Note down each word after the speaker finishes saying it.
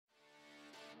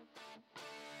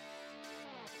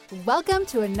Welcome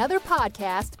to another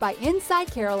podcast by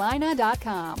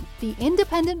InsideCarolina.com, the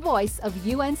independent voice of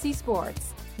UNC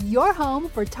Sports, your home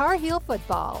for Tar Heel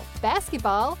football,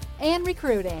 basketball, and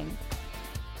recruiting.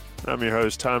 I'm your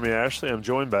host, Tommy Ashley. I'm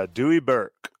joined by Dewey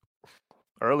Burke.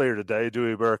 Earlier today,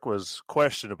 Dewey Burke was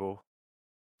questionable,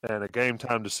 and a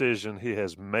game-time decision. He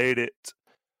has made it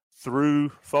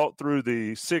fought through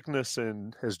the sickness,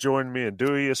 and has joined me. And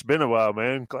Dewey, it's been a while,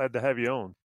 man. Glad to have you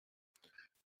on.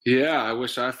 Yeah, I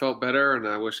wish I felt better, and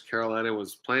I wish Carolina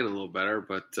was playing a little better.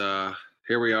 But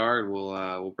here we are, and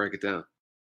we'll break it down.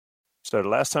 So the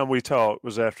last time we talked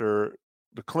was after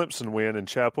the Clemson win in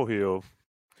Chapel Hill.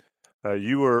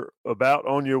 You were about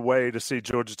on your way to see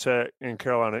Georgia Tech and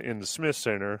Carolina in the Smith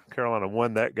Center. Carolina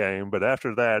won that game, but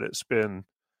after that, it's been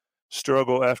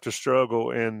struggle after struggle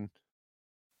and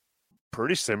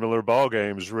pretty similar ball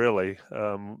games, really.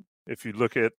 If you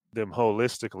look at them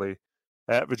holistically,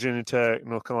 at Virginia Tech,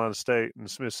 North Carolina State, and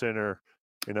Smith Center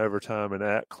in overtime, and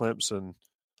at Clemson.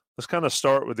 Let's kind of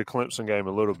start with the Clemson game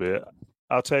a little bit.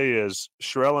 I'll tell you, as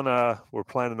Sherelle and I were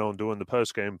planning on doing the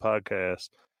post-game podcast,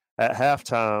 at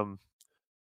halftime,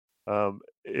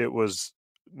 it was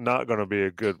not going to be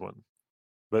a good one.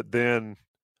 But then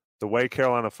the way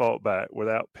Carolina fought back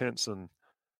without Pinson,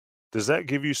 does that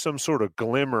give you some sort of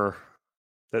glimmer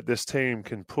that this team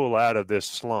can pull out of this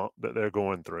slump that they're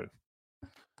going through?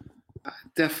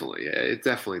 Definitely. It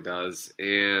definitely does.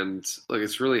 And look,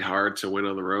 it's really hard to win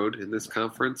on the road in this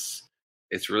conference.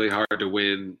 It's really hard to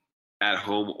win at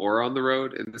home or on the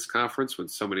road in this conference when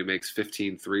somebody makes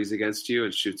 15 threes against you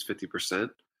and shoots 50%.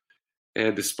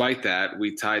 And despite that,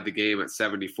 we tied the game at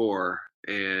 74,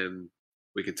 and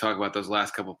we can talk about those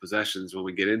last couple possessions when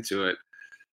we get into it.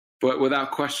 But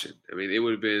without question, I mean, it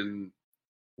would have been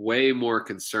way more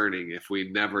concerning if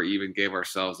we never even gave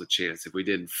ourselves a chance, if we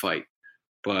didn't fight.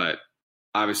 But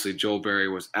obviously, Joel Berry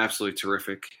was absolutely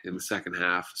terrific in the second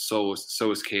half. So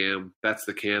was Cam. That's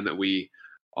the Cam that we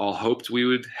all hoped we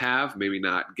would have. Maybe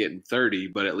not getting 30,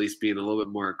 but at least being a little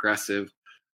bit more aggressive,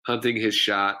 hunting his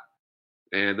shot.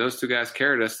 And those two guys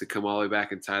carried us to come all the way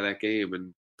back and tie that game.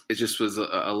 And it just was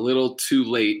a little too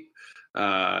late. We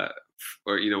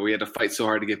had to fight so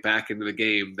hard to get back into the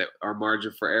game that our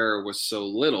margin for error was so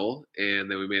little.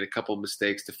 And then we made a couple of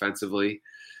mistakes defensively.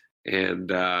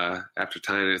 And after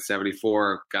tying it at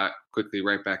 74, got quickly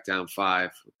right back down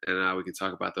 5. And now we can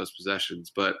talk about those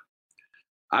possessions. But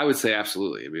I would say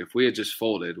absolutely. I mean, if we had just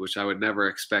folded, which I would never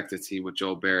expect a team with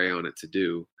Joel Berry on it to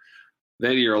do,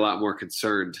 then you're a lot more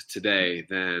concerned today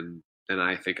than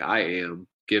I think I am,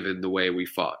 given the way we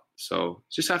fought. So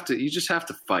you just have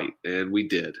to fight, and we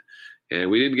did. And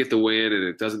we didn't get the win, and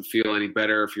it doesn't feel any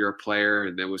better if you're a player.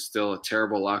 And it was still a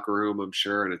terrible locker room, I'm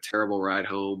sure, and a terrible ride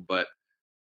home. But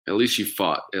at least you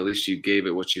fought. At least you gave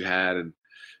it what you had and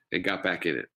got back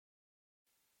in it.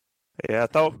 Yeah, I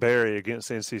thought Berry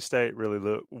against NC State really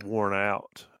looked worn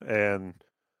out. And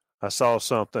I saw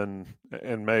something,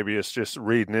 and maybe it's just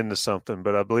reading into something,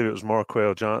 but I believe it was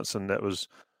Marquell Johnson that was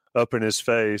up in his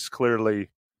face, clearly,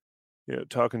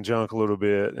 talking junk a little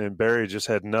bit, and Berry just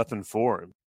had nothing for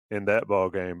him in that ball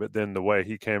game. But then the way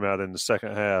he came out in the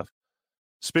second half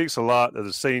speaks a lot of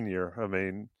the senior. I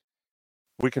mean,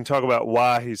 we can talk about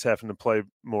why he's having to play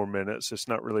more minutes. It's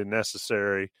not really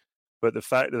necessary. But the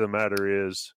fact of the matter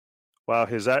is, while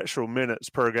his actual minutes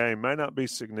per game may not be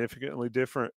significantly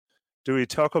different, do we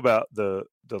talk about the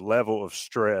level of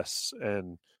stress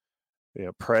and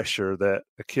pressure that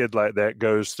a kid like that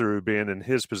goes through being in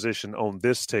his position on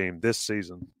this team this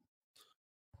season?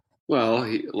 Well,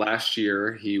 last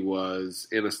year he was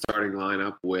in a starting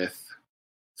lineup with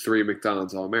 3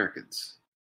 McDonald's All-Americans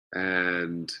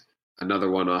and another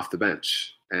one off the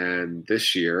bench. And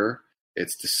this year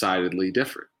it's decidedly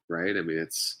different, right? I mean,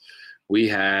 we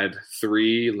had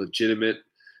 3 legitimate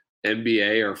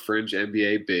NBA or fringe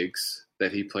NBA bigs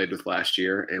that he played with last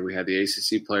year, and we had the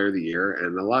ACC Player of the Year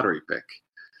and the lottery pick.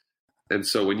 And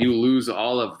so when you lose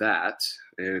all of that,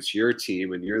 and it's your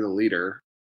team and you're the leader,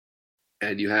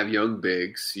 and you have young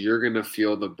bigs, you're going to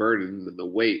feel the burden and the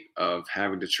weight of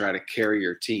having to try to carry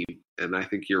your team. And I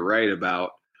think you're right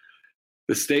about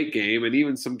the state game, and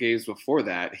even some games before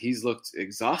that, he's looked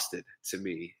exhausted to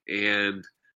me. And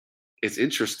it's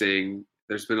interesting.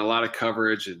 There's been a lot of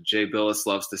coverage, and Jay Billis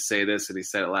loves to say this, and he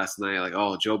said it last night, like,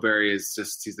 oh, Joe Berry he's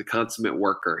the consummate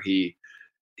worker. He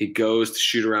goes to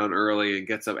shoot around early and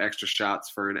gets up extra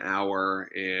shots for an hour,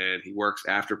 and he works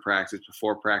after practice,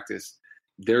 before practice.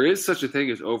 There is such a thing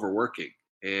as overworking,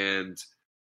 and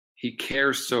he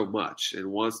cares so much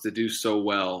and wants to do so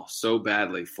well, so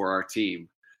badly for our team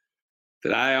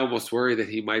that I almost worry that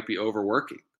he might be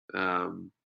overworking.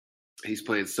 He's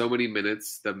playing so many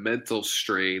minutes. The mental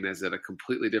strain is at a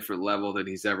completely different level than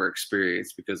he's ever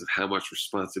experienced because of how much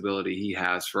responsibility he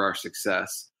has for our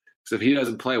success. So if he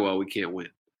doesn't play well, we can't win.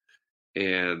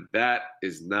 And that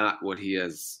is not what he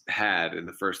has had in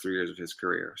the first 3 years of his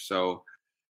career. So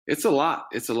it's a lot.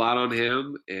 It's a lot on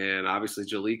him. And obviously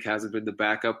Jalik hasn't been the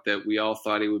backup that we all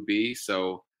thought he would be.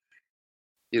 So,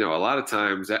 a lot of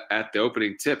times at the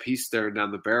opening tip, he's staring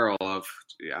down the barrel of,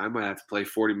 I might have to play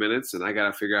 40 minutes and I got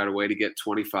to figure out a way to get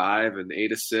 25 and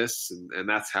 8 assists. And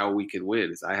that's how we can win,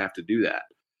 is I have to do that.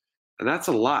 And that's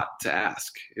a lot to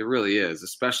ask. It really is,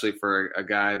 especially for a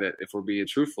guy that, if we're being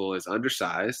truthful, is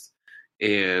undersized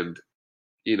and,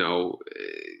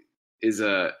 is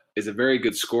a very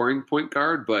good scoring point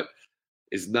guard, but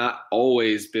is not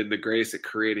always been the greatest at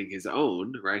creating his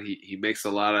own, right? He makes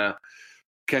a lot of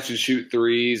catch and shoot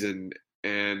threes and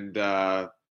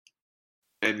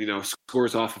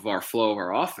scores off of our flow of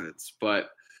our offense. But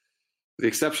the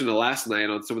exception to last night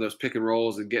on some of those pick and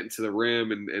rolls and getting to the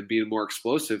rim and being more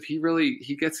explosive,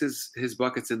 he gets his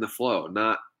buckets in the flow,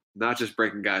 not just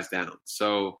breaking guys down.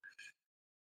 So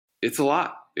it's a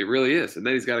lot. It really is. And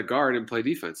then he's got to guard and play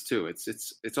defense too.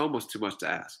 It's almost too much to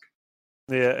ask.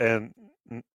 Yeah, and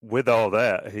with all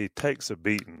that, he takes a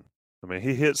beating. I mean,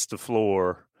 he hits the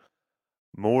floor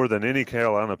more than any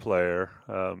Carolina player,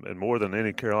 and more than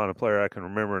any Carolina player I can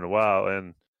remember in a while.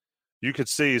 And you could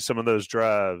see some of those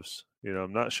drives.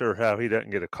 I'm not sure how he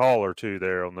doesn't get a call or two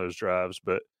there on those drives,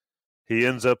 but he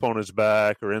ends up on his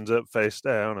back or ends up face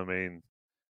down. I mean,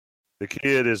 the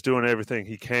kid is doing everything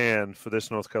he can for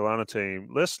this North Carolina team.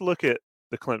 Let's look at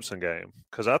the Clemson game,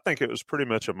 because I think it was pretty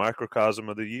much a microcosm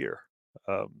of the year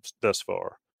thus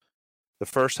far. The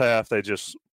first half, they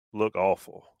just look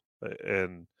awful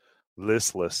and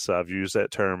listless. I've used that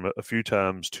term a few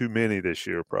times, too many this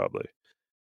year probably.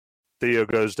 Theo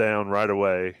goes down right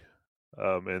away,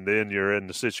 and then you're in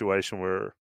the situation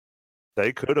where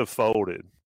they could have folded,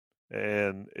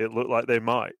 and it looked like they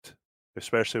might,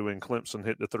 especially when Clemson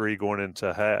hit the three going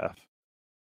into half.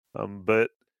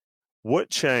 But what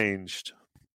changed?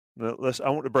 I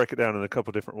want to break it down in a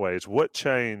couple different ways. What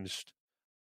changed?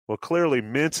 Well, clearly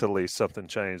mentally something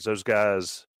changed. Those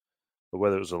guys,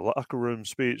 whether it was a locker room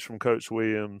speech from Coach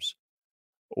Williams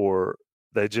or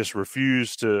they just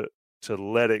refused to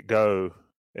let it go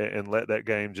and let that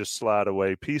game just slide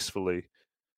away peacefully.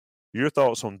 Your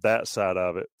thoughts on that side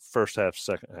of it, first half,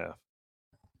 second half?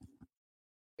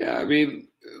 Yeah, I mean,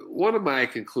 one of my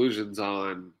conclusions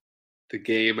on the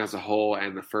game as a whole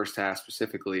and the first half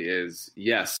specifically is,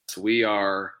 yes, we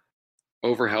are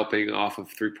overhelping off of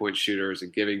three-point shooters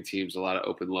and giving teams a lot of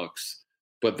open looks,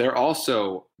 but they're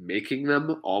also making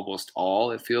them almost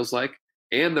all, it feels like,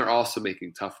 and they're also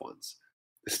making tough ones.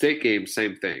 The state game,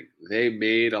 same thing. They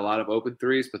made a lot of open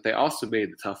threes, but they also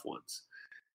made the tough ones.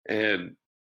 And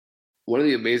one of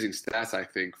the amazing stats, I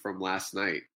think, from last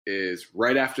night is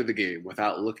right after the game,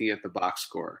 without looking at the box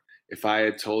score, if I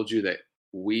had told you that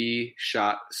we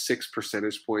shot 6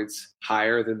 percentage points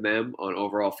higher than them on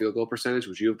overall field goal percentage,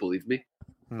 would you have believed me?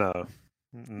 No.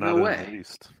 No way.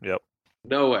 Least. Yep.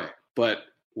 No way. But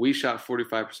we shot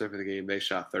 45% for the game. They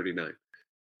shot 39%.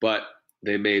 But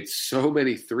they made so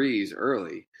many threes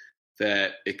early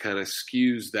that it kind of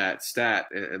skews that stat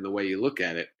and the way you look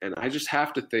at it. And I just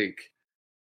have to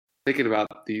thinking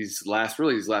about these last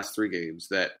 3 games,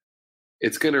 that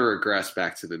it's going to regress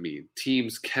back to the mean.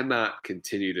 Teams cannot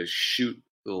continue to shoot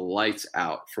the lights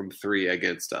out from three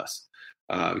against us,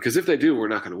 because if they do, we're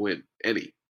not going to win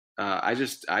any. I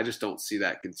just don't see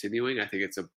that continuing. I think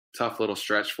it's a tough little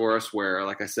stretch for us where,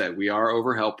 like I said, we are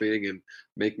overhelping and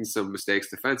making some mistakes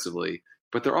defensively,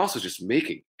 but they're also just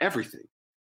making everything,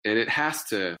 and it has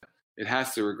to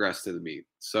regress to the mean.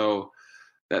 So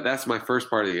that's my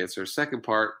first part of the answer. Second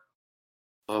part,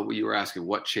 what you were asking,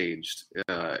 what changed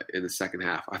in the second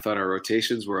half? I thought our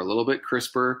rotations were a little bit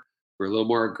crisper. We're a little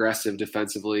more aggressive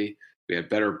defensively. We had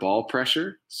better ball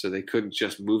pressure, so they couldn't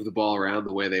just move the ball around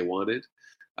the way they wanted.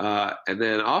 And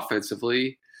then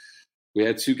offensively, we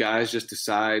had 2 guys just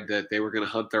decide that they were going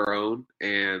to hunt their own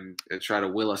and try to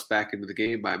will us back into the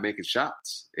game by making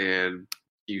shots. And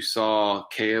you saw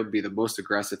Cam be the most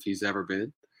aggressive he's ever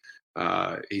been.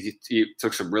 He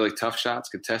took some really tough shots,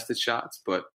 contested shots,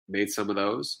 but made some of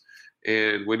those.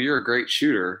 And when you're a great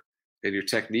shooter and your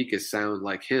technique is sound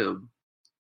like him,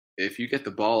 if you get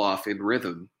the ball off in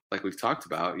rhythm, like we've talked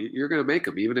about, you're going to make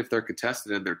them, even if they're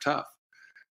contested and they're tough.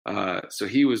 So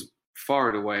he was far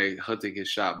and away hunting his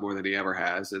shot more than he ever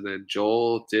has. And then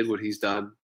Joel did what he's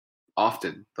done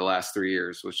often the last 3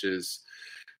 years, which is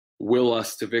will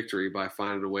us to victory by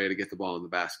finding a way to get the ball in the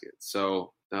basket.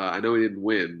 So I know he didn't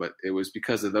win, but it was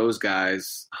because of those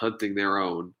guys hunting their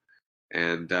own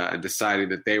and deciding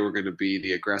that they were going to be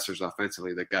the aggressors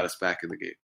offensively that got us back in the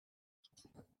game.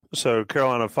 So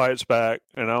Carolina fights back,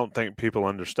 and I don't think people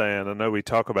understand. I know we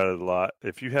talk about it a lot.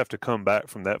 If you have to come back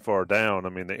from that far down, I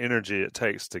mean, the energy it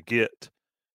takes to get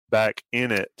back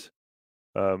in it,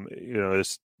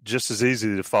 it's just as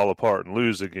easy to fall apart and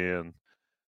lose again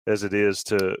as it is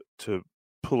to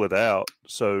pull it out.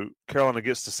 So Carolina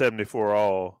gets to 74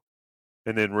 all,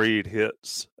 and then Reed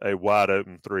hits a wide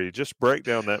open three. Just break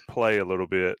down that play a little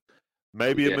bit.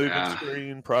 Maybe a moving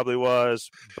screen, probably was,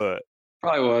 but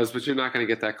you're not going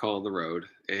to get that call on the road.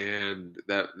 And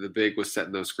that the big was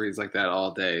setting those screens like that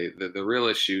all day. The real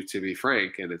issue, to be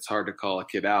frank, and it's hard to call a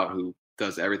kid out who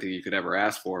does everything you could ever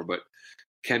ask for, but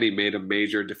Kenny made a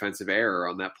major defensive error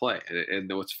on that play.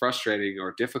 And what's frustrating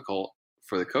or difficult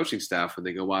for the coaching staff when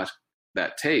they go watch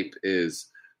that tape is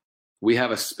we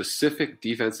have a specific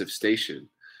defensive station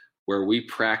where we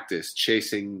practice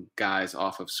chasing guys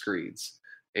off of screens.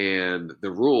 And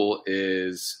the rule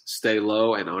is stay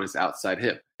low and on his outside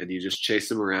hip. And you just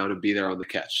chase him around and be there on the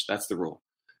catch. That's the rule.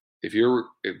 If you're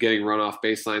getting run off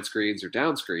baseline screens or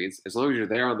down screens, as long as you're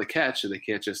there on the catch and they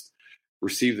can't just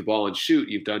receive the ball and shoot,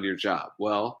 you've done your job.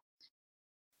 Well,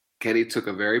 Kenny took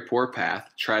a very poor path,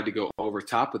 tried to go over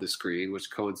top of the screen,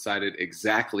 which coincided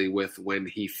exactly with when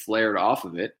he flared off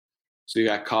of it. So he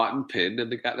got caught and pinned,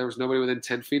 and there was nobody within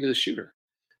 10 feet of the shooter.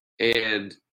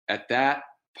 And at that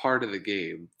part of the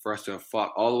game, for us to have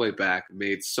fought all the way back,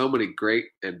 made so many great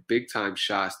and big-time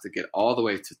shots to get all the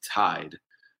way to tied,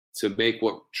 to make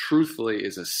what truthfully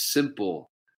is a simple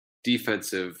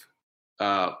defensive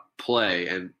play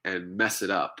and mess it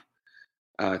up,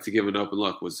 to give an open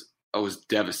look was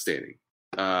devastating.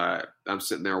 I'm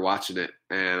sitting there watching it,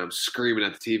 and I'm screaming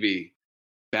at the TV,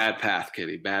 bad path,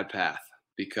 Kenny, bad path,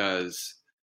 because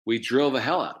we drill the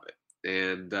hell out of it.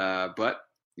 And but,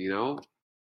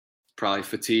 probably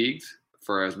fatigued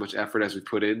for as much effort as we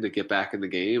put in to get back in the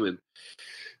game and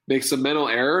make some mental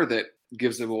error that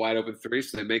gives them a wide open three.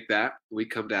 So they make that. We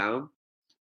come down.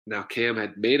 Now Cam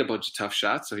had made a bunch of tough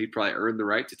shots, so he probably earned the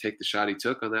right to take the shot he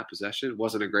took on that possession. It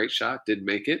wasn't a great shot, didn't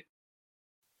make it.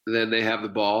 And then they have the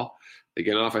ball. They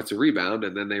get an offensive rebound,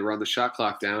 and then they run the shot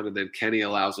clock down, and then Kenny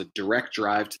allows a direct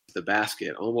drive to the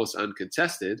basket, almost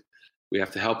uncontested. We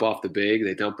have to help off the big.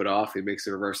 They dump it off. He makes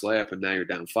a reverse layup, and now you're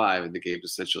down 5, and the game's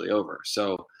essentially over.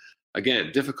 So,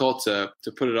 again, difficult to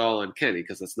put it all on Kenny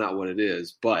because that's not what it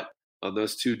is. But on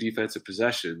those two defensive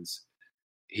possessions,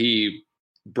 he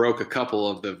broke a couple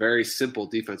of the very simple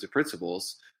defensive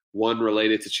principles, one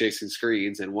related to chasing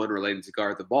screens and one related to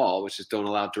guard the ball, which is don't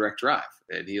allow direct drive.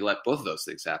 And he let both of those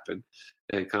things happen.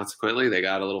 And consequently, they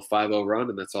got a little 5-0 run,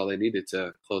 and that's all they needed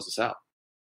to close us out.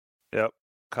 Yep.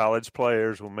 College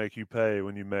players will make you pay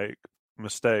when you make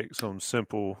mistakes on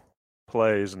simple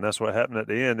plays, and that's what happened at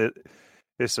the end.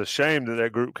 It's a shame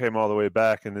that group came all the way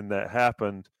back, and then that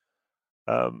happened.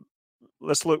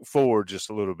 Let's look forward just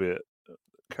a little bit.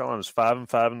 Carolina's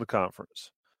 5-5 in the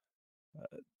conference.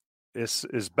 It's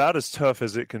about as tough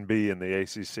as it can be in the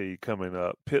ACC coming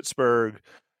up. Pittsburgh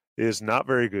is not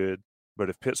very good, but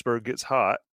if Pittsburgh gets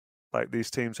hot, like these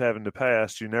teams have in the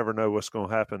past, you never know what's going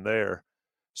to happen there.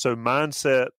 So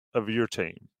mindset of your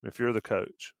team, if you're the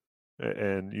coach,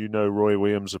 and Roy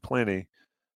Williams aplenty,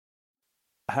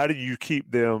 how do you keep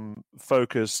them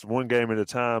focused one game at a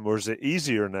time, or is it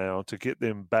easier now to get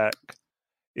them back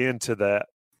into that?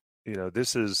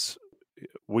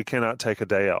 We cannot take a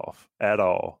day off at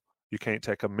all. You can't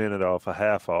take a minute off, a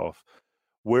half off.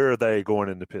 Where are they going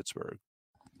into Pittsburgh?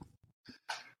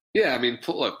 Yeah, I mean,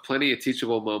 look, plenty of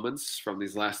teachable moments from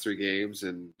these last 3 games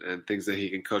and things that he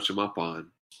can coach them up on.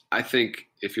 I think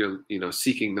if you're,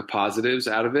 seeking the positives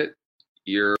out of it,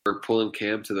 you're pulling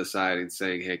Cam to the side and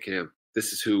saying, hey, Cam,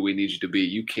 this is who we need you to be.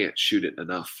 You can't shoot it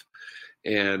enough.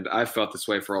 And I felt this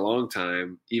way for a long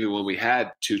time, even when we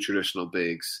had 2 traditional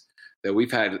bigs, that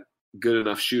we've had good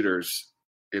enough shooters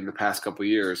in the past couple of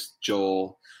years,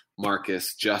 Joel,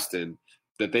 Marcus, Justin,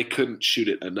 that they couldn't shoot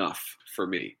it enough for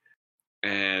me.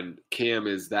 And Cam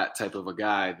is that type of a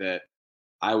guy that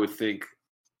I would think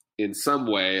in some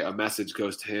way a message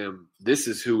goes to him, this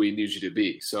is who we need you to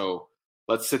be. So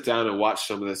let's sit down and watch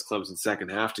some of this Clemson second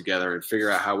half together and figure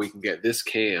out how we can get this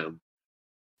Cam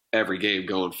every game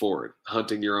going forward.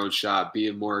 Hunting your own shot,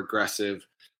 being more aggressive,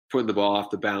 putting the ball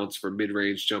off the bounce for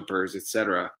mid-range jumpers,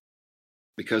 etc.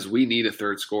 Because we need a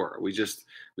third scorer.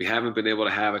 We haven't been able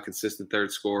to have a consistent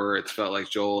third scorer. It's felt like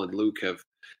Joel and Luke have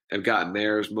gotten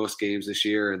theirs most games this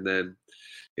year. And then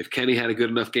if Kenny had a good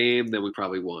enough game, then we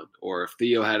probably won. Or if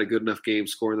Theo had a good enough game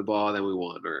scoring the ball, then we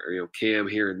won. Or Cam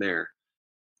here and there.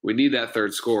 we need that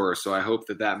third scorer. So I hope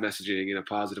that messaging in a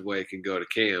positive way can go to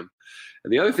Cam.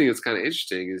 And the other thing that's kind of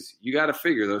interesting is you got to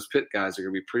figure those Pitt guys are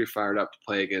going to be pretty fired up to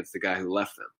play against the guy who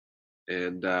left them.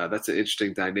 And that's an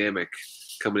interesting dynamic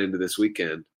coming into this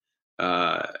weekend.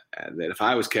 That if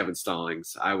I was Kevin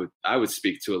Stallings, I would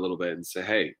speak to a little bit and say,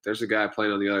 hey, there's a guy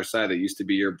playing on the other side that used to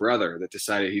be your brother that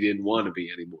decided he didn't want to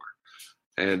be anymore.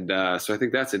 And so I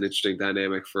think that's an interesting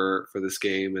dynamic for this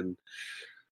game. And,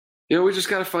 we just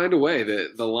got to find a way.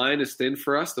 The line is thin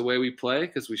for us the way we play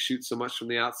because we shoot so much from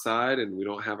the outside and we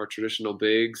don't have our traditional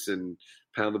bigs and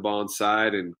pound the ball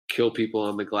inside and kill people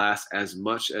on the glass as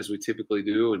much as we typically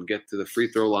do and get to the free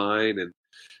throw line and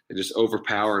just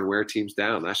overpower and wear teams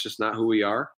down. That's just not who we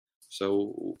are.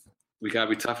 So we got to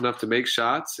be tough enough to make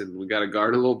shots, and we got to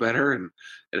guard a little better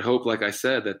and hope, like I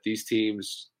said, that these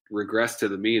teams regress to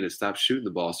the mean and stop shooting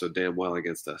the ball so damn well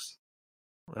against us.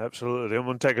 Absolutely. I'm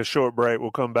going to take a short break.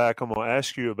 We'll come back. I'm going to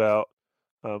ask you about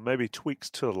maybe tweaks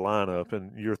to the lineup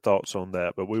and your thoughts on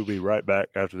that, but we'll be right back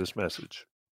after this message.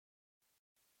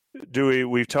 Dewey,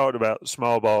 we've talked about the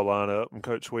small ball lineup, and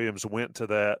Coach Williams went to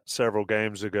that several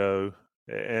games ago,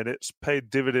 and it's paid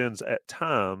dividends at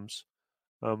times,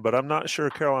 but I'm not sure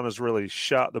Carolina's really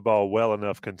shot the ball well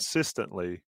enough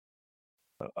consistently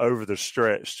over the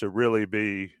stretch to really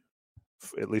be,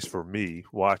 at least for me,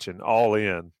 watching all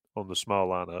in on the small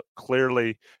lineup.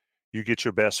 Clearly, you get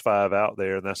your best five out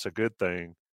there, and that's a good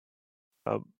thing.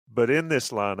 But in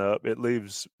this lineup, it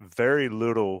leaves very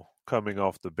little coming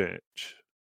off the bench.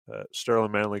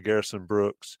 Sterling Manley, Garrison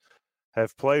Brooks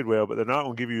have played well, but they're not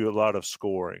going to give you a lot of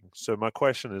scoring. So my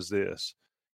question is this.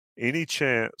 Any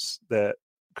chance that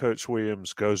Coach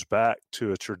Williams goes back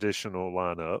to a traditional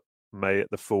lineup, May at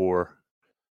the 4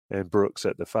 and Brooks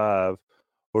at the 5,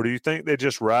 or do you think they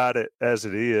just ride it as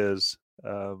it is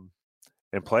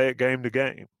and play it game to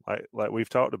game? Like we've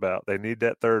talked about, they need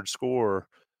that third scorer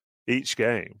each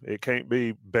game. It can't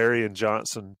be Barry and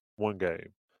Johnson one game,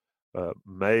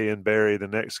 May and Barry the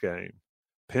next game,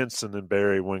 Pinson and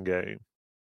Barry one game.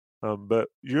 But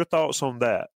your thoughts on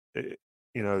that?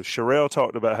 Sherrell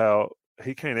talked about how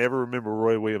he can't ever remember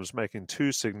Roy Williams making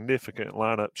two significant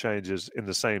lineup changes in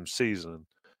the same season.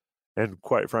 And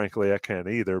quite frankly, I can't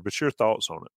either. But your thoughts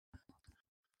on it?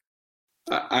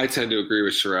 I tend to agree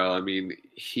with Sherrell. I mean,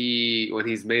 when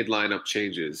he's made lineup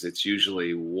changes, it's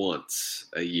usually once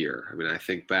a year. I mean, I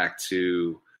think back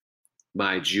to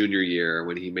my junior year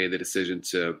when he made the decision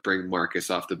to bring Marcus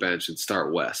off the bench and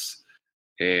start Wes.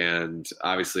 And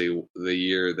obviously the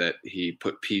year that he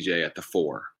put PJ at the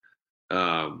 4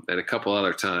 and a couple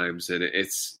other times. And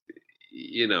it's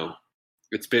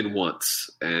been once,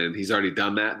 and he's already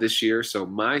done that this year. So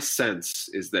my sense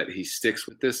is that he sticks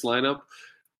with this lineup.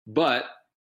 But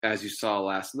as you saw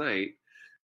last night,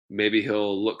 maybe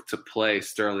he'll look to play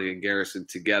Sterling and Garrison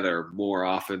together more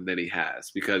often than he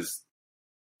has, because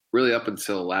really up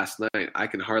until last night, I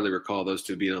can hardly recall those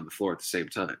two being on the floor at the same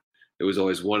time. It was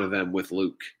always one of them with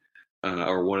Luke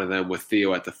or one of them with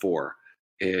Theo at the 4.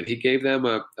 And he gave them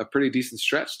a pretty decent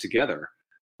stretch together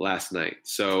last night.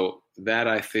 So that,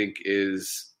 I think,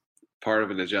 is part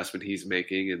of an adjustment he's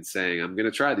making and saying, I'm going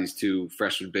to try these two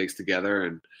freshman bigs together,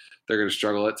 and they're going to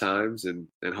struggle at times, and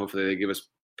hopefully they give us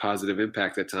positive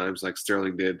impact at times like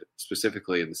Sterling did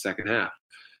specifically in the second half.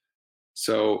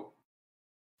 So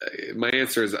my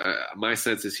answer is my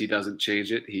sense is he doesn't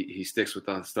change it. He sticks with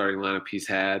the starting lineup he's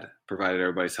had, provided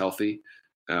everybody's healthy,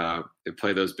 and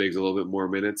play those bigs a little bit more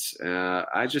minutes.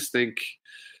 I just think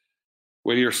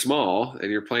when you're small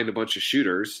and you're playing a bunch of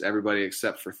shooters, everybody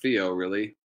except for Theo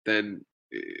really, then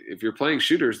if you're playing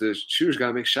shooters, the shooters got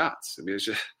to make shots. I mean, it's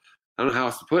just, I don't know how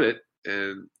else to put it.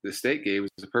 And the state game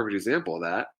is a perfect example of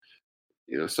that.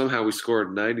 Somehow we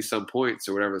scored 90-some points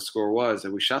or whatever the score was,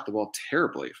 and we shot the ball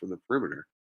terribly from the perimeter.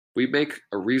 We make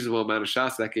a reasonable amount of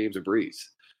shots, that game's a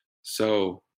breeze.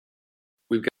 So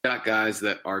we've got guys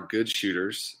that are good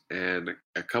shooters and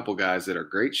a couple guys that are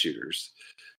great shooters.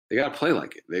 They got to play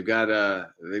like it. They've got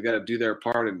to do their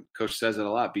part, and Coach says it a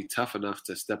lot, be tough enough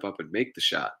to step up and make the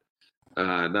shot,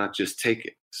 not just take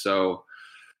it. So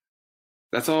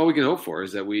that's all we can hope for,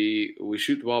 is that we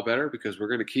shoot the ball better, because we're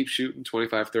going to keep shooting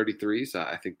 25, 33s.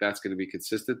 I think that's going to be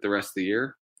consistent the rest of the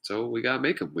year. So we got to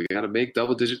make them. We got to make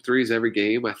double-digit threes every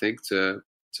game, I think, to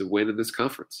win in this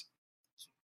conference.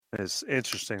 It's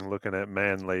interesting looking at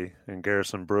Manley and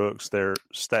Garrison Brooks, their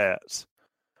stats.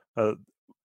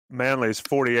 Manley's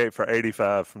 48 for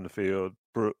 85 from the field.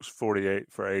 Brooks 48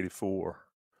 for 84.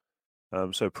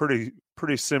 So pretty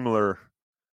similar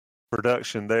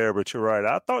production there, but you're right.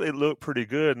 I thought it looked pretty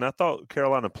good, and I thought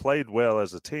Carolina played well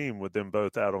as a team with them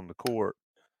both out on the court.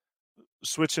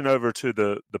 Switching over to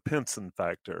the Pinson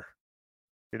factor,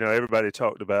 Everybody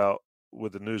talked about,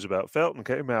 with the news about Felton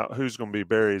came out, who's going to be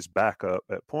Barry's backup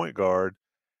at point guard.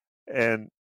 And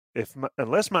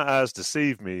unless my eyes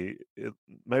deceive me,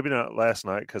 maybe not last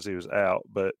night because he was out,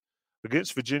 but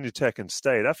against Virginia Tech and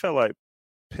State, I felt like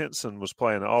Pinson was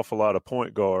playing an awful lot of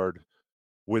point guard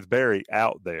with Barry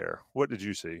out there. What did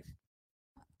you see?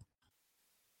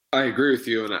 I agree with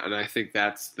you, and I think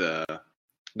that's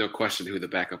no question who the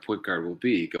backup point guard will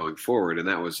be going forward. And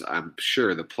that was, I'm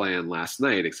sure, the plan last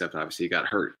night, except obviously he got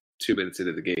hurt 2 minutes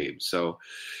into the game. So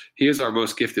he is our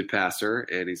most gifted passer,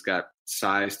 and he's got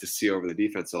size to see over the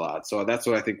defense a lot. So that's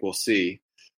what I think we'll see.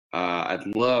 I'd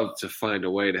love to find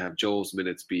a way to have Joel's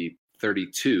minutes be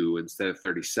 32 instead of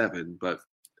 37, but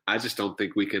I just don't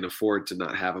think we can afford to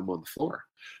not have him on the floor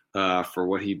for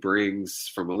what he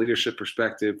brings from a leadership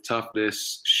perspective,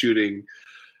 toughness, shooting,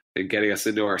 and getting us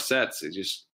into our sets. It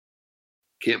just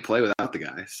can't play without the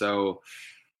guy. So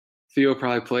Theo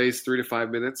probably plays 3 to 5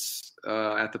 minutes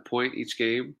at the point each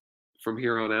game from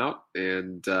here on out.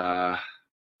 And I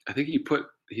think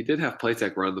he did have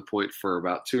Playtech run the point for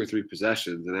about 2 or 3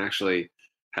 possessions. And actually,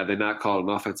 had they not called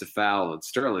an offensive foul on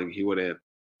Sterling, he would have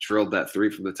drilled that 3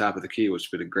 from the top of the key, which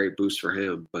would have been a great boost for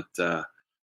him. But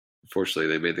unfortunately,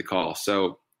 they made the call.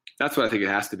 So that's what I think it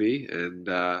has to be. And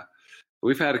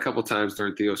we've had a couple times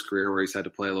during Theo's career where he's had to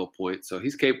play a little point. So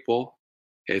he's capable.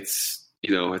 It's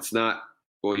not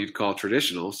what you'd call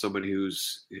traditional, somebody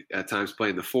who's at times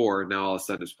playing the 4, now all of a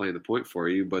sudden is playing the point for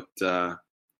you. But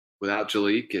without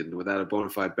Jalik and without a bona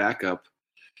fide backup,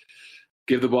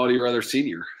 give the ball to your other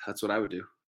senior. That's what I would do.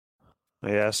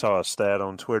 Yeah, I saw a stat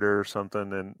on Twitter or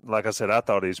something, and like I said, I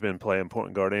thought he's been playing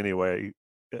point guard anyway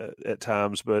at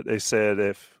times, but they said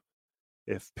if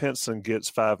Pinson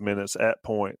gets 5 minutes at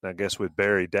point, I guess with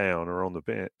Barry down or on the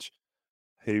bench,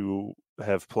 he will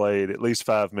have played at least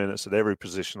 5 minutes at every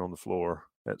position on the floor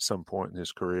at some point in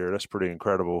his career. That's a pretty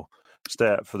incredible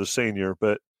stat for the senior,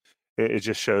 but it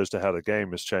just shows to how the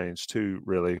game has changed too,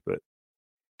 really. But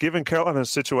given Carolina's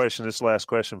situation, this last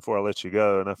question before I let you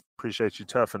go, and I appreciate you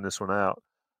toughing this one out.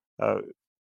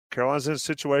 Carolina's in a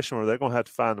situation where they're going to have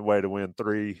to find a way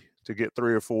to get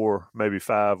 3 or 4, maybe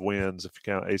 5 wins if you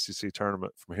count ACC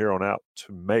tournament from here on out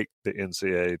to make the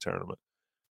NCAA tournament.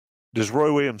 Does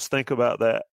Roy Williams think about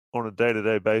that on a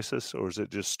day-to-day basis, or is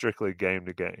it just strictly game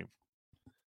to game?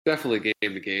 Definitely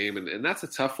game to game, and that's a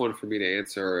tough one for me to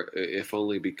answer, if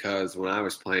only because when I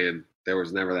was playing, there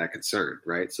was never that concern,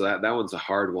 right? So that one's a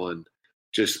hard one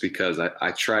just because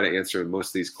I try to answer most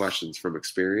of these questions from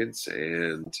experience,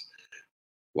 and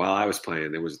while I was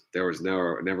playing, there was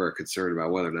never a concern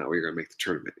about whether or not we were going to make the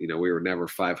tournament. We were never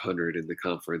 500 in the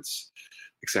conference,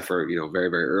 except for very,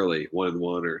 very early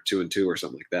 1-1 or 2-2 or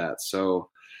something like that. So,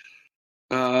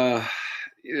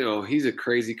 he's a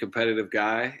crazy competitive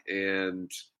guy,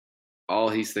 and all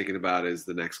he's thinking about is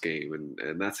the next game,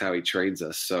 and that's how he trains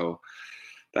us. So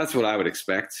that's what I would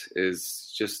expect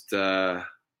is just the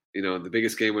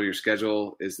biggest game on your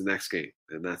schedule is the next game,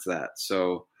 and that's that.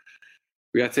 So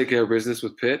we got to take care of business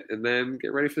with Pitt and then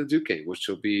get ready for the Duke game, which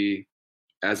will be,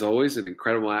 as always, an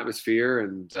incredible atmosphere.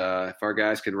 And if our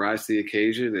guys can rise to the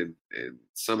occasion and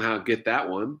somehow get that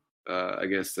one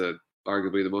against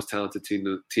arguably the most talented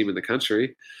team in the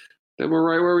country, then we're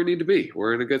right where we need to be.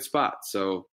 We're in a good spot.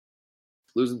 So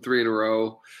losing 3 in a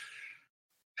row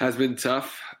has been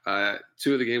tough.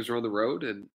 2 of the games were on the road,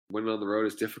 and winning on the road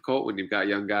is difficult when you've got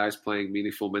young guys playing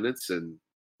meaningful minutes and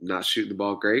not shooting the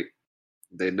ball great.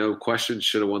 They, no question,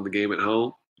 should have won the game at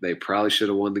home. They probably should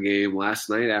have won the game last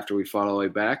night after we fought all the way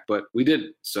back, but we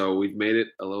didn't. So we've made it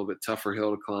a little bit tougher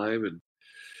hill to climb.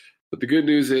 But the good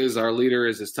news is our leader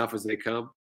is as tough as they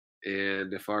come.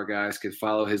 And if our guys can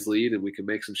follow his lead and we can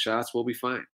make some shots, we'll be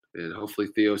fine. And hopefully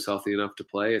Theo's healthy enough to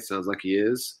play. It sounds like he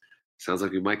is. Sounds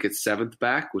like we might get 7th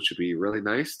back, which would be really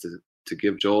nice to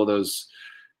give Joel those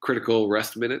critical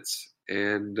rest minutes.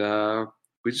 And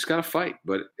we just got to fight.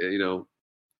 But,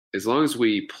 as long as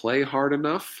we play hard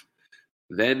enough,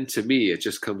 then to me, it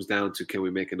just comes down to, can we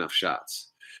make enough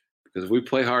shots? Because if we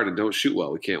play hard and don't shoot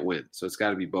well, we can't win. So it's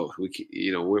got to be both.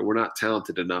 We're not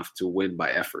talented enough to win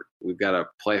by effort. We've got to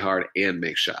play hard and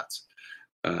make shots.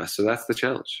 So that's the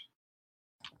challenge.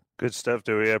 Good stuff,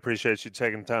 Dewey. I appreciate you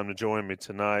taking time to join me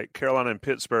tonight. Carolina and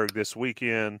Pittsburgh this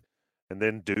weekend, and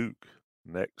then Duke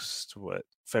next,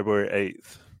 February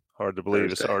 8th. Hard to believe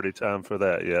Thursday. It's already time for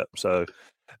that. Yep. So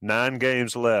 9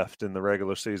 games left in the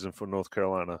regular season for North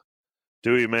Carolina.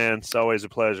 Dewey, man, it's always a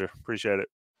pleasure. Appreciate it.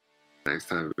 Thanks,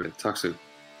 time, man. Talk soon.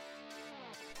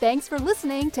 Thanks for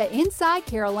listening to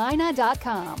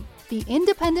InsideCarolina.com, the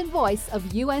independent voice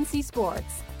of UNC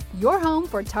Sports, your home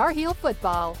for Tar Heel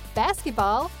football,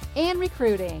 basketball, and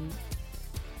recruiting.